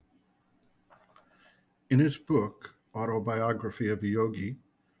In his book, Autobiography of a Yogi,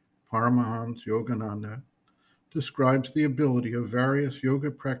 Paramahansa Yogananda describes the ability of various yoga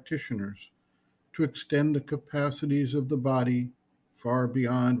practitioners to extend the capacities of the body far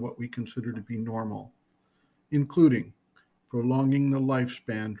beyond what we consider to be normal, including prolonging the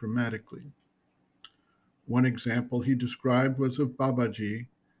lifespan dramatically. One example he described was of Babaji,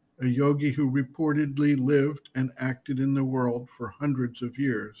 a yogi who reportedly lived and acted in the world for hundreds of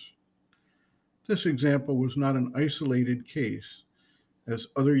years. This example was not an isolated case, as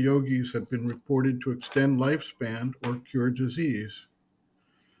other yogis have been reported to extend lifespan or cure disease.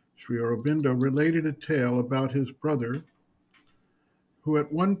 Sri Aurobindo related a tale about his brother, who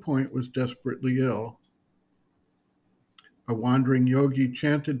at one point was desperately ill. A wandering yogi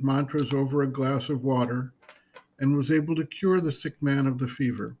chanted mantras over a glass of water and was able to cure the sick man of the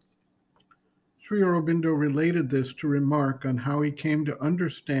fever. Sri Aurobindo related this to remark on how he came to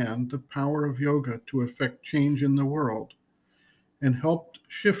understand the power of yoga to effect change in the world, and helped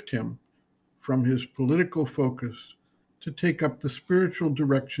shift him from his political focus to take up the spiritual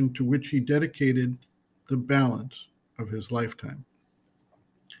direction to which he dedicated the balance of his lifetime.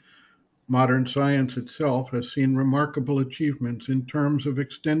 Modern science itself has seen remarkable achievements in terms of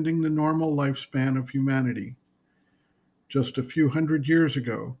extending the normal lifespan of humanity. Just a few hundred years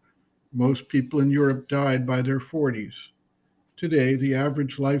ago, most people in Europe died by their 40s. Today, the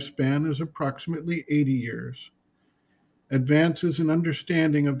average lifespan is approximately 80 years. Advances in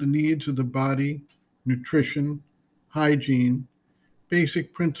understanding of the needs of the body, nutrition, hygiene,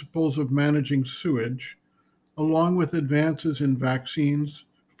 basic principles of managing sewage, along with advances in vaccines,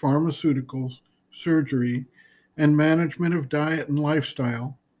 pharmaceuticals, surgery, and management of diet and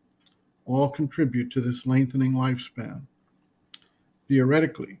lifestyle, all contribute to this lengthening lifespan.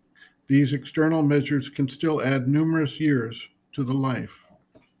 Theoretically, these external measures can still add numerous years to the life.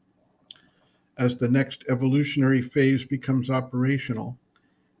 As the next evolutionary phase becomes operational,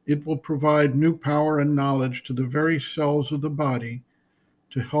 it will provide new power and knowledge to the very cells of the body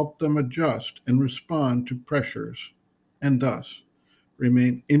to help them adjust and respond to pressures, and thus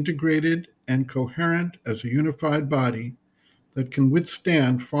remain integrated and coherent as a unified body that can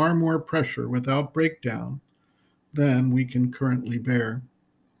withstand far more pressure without breakdown than we can currently bear.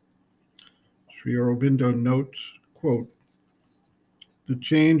 Sri Aurobindo notes, quote, "The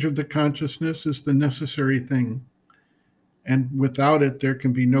change of the consciousness is the necessary thing, and without it there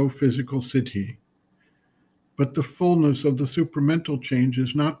can be no physical siddhi. But the fullness of the supramental change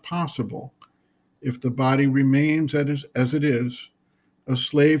is not possible if the body remains as it is, a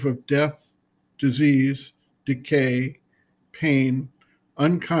slave of death, disease, decay, pain,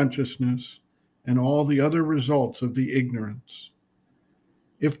 unconsciousness, and all the other results of the ignorance.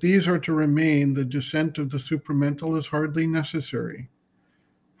 If these are to remain, the descent of the supramental is hardly necessary.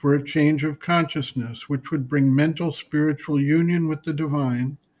 For a change of consciousness, which would bring mental spiritual union with the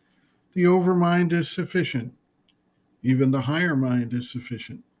divine, the overmind is sufficient. Even the higher mind is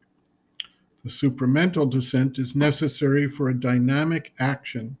sufficient. The supramental descent is necessary for a dynamic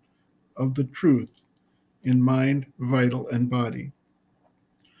action of the truth in mind, vital, and body.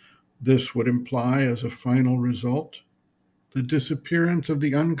 This would imply, as a final result, the disappearance of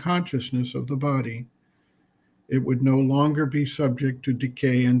the unconsciousness of the body. It would no longer be subject to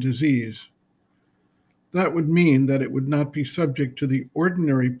decay and disease. That would mean that it would not be subject to the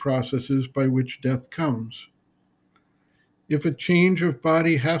ordinary processes by which death comes. If a change of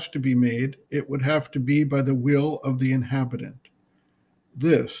body has to be made, it would have to be by the will of the inhabitant.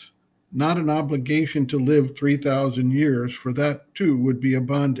 This, not an obligation to live 3,000 years, for that too would be a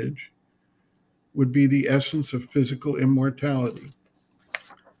bondage, would be the essence of physical immortality.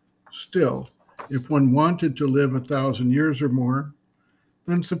 Still, if one wanted to live 1,000 years or more,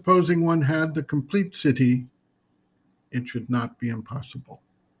 then supposing one had the complete siddhi, it should not be impossible.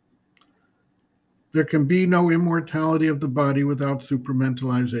 There can be no immortality of the body without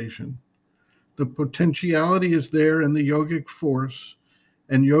supramentalization. The potentiality is there in the yogic force,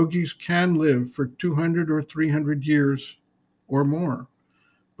 and yogis can live for 200 or 300 years or more,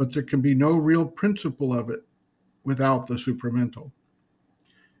 but there can be no real principle of it without the supramental.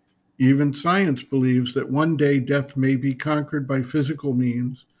 Even science believes that one day death may be conquered by physical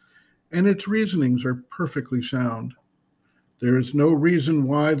means, and its reasonings are perfectly sound. There is no reason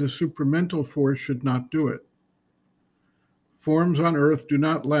why the supramental force should not do it. Forms on earth do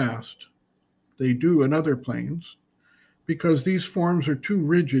not last. They do in other planes, because these forms are too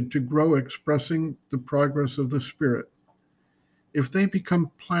rigid to grow expressing the progress of the spirit. If they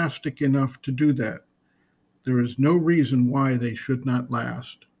become plastic enough to do that, there is no reason why they should not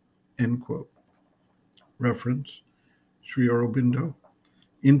last." End quote. Reference, Sri Aurobindo,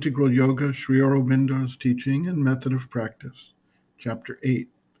 Integral Yoga, Sri Aurobindo's Teaching and Method of Practice, Chapter 8,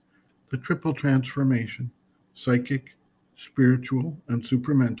 The Triple Transformation, Psychic, Spiritual, and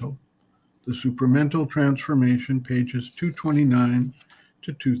Supramental, the Supramental Transformation, pages 229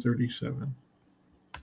 to 237.